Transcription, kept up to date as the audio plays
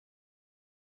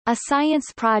A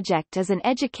science project is an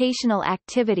educational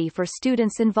activity for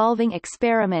students involving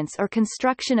experiments or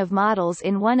construction of models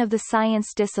in one of the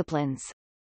science disciplines.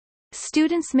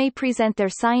 Students may present their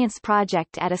science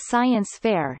project at a science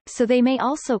fair, so they may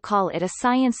also call it a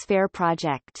science fair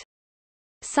project.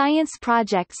 Science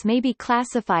projects may be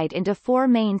classified into four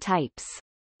main types.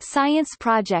 Science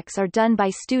projects are done by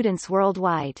students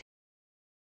worldwide.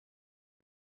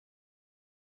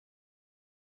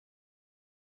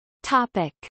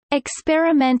 Topic: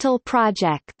 Experimental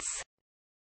projects.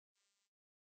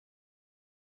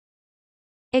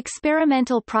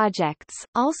 Experimental projects,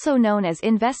 also known as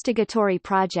investigatory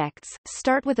projects,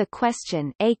 start with a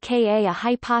question, aka a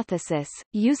hypothesis,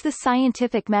 use the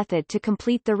scientific method to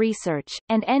complete the research,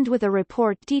 and end with a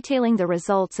report detailing the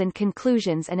results and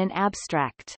conclusions and an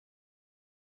abstract.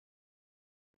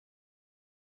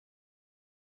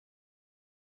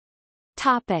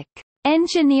 Topic: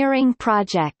 Engineering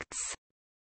projects.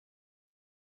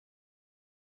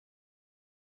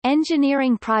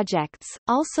 Engineering projects,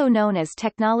 also known as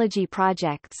technology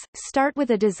projects, start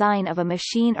with a design of a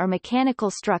machine or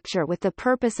mechanical structure with the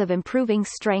purpose of improving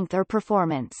strength or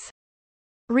performance.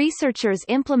 Researchers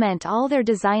implement all their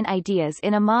design ideas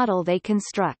in a model they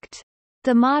construct.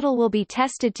 The model will be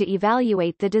tested to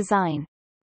evaluate the design.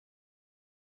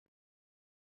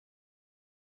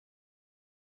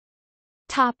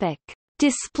 Topic: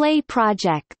 Display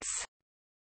projects.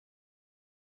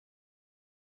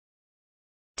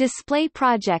 Display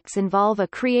projects involve a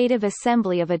creative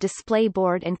assembly of a display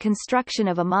board and construction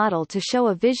of a model to show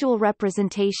a visual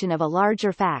representation of a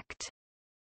larger fact.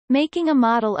 Making a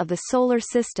model of the solar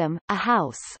system, a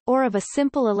house, or of a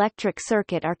simple electric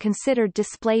circuit are considered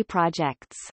display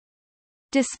projects.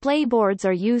 Display boards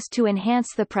are used to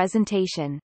enhance the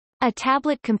presentation. A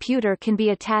tablet computer can be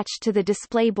attached to the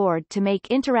display board to make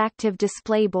interactive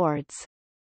display boards.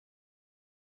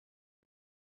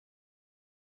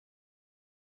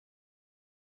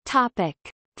 Topic: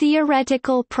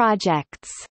 Theoretical projects.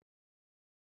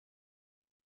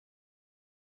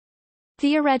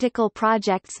 Theoretical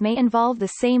projects may involve the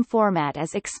same format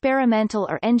as experimental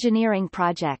or engineering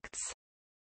projects.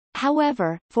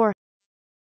 However, for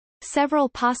several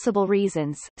possible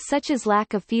reasons, such as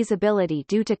lack of feasibility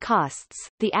due to costs,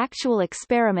 the actual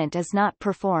experiment is not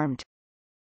performed.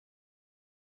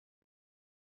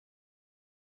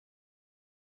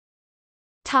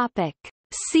 Topic: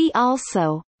 See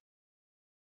also: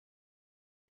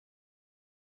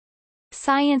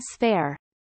 Science fair.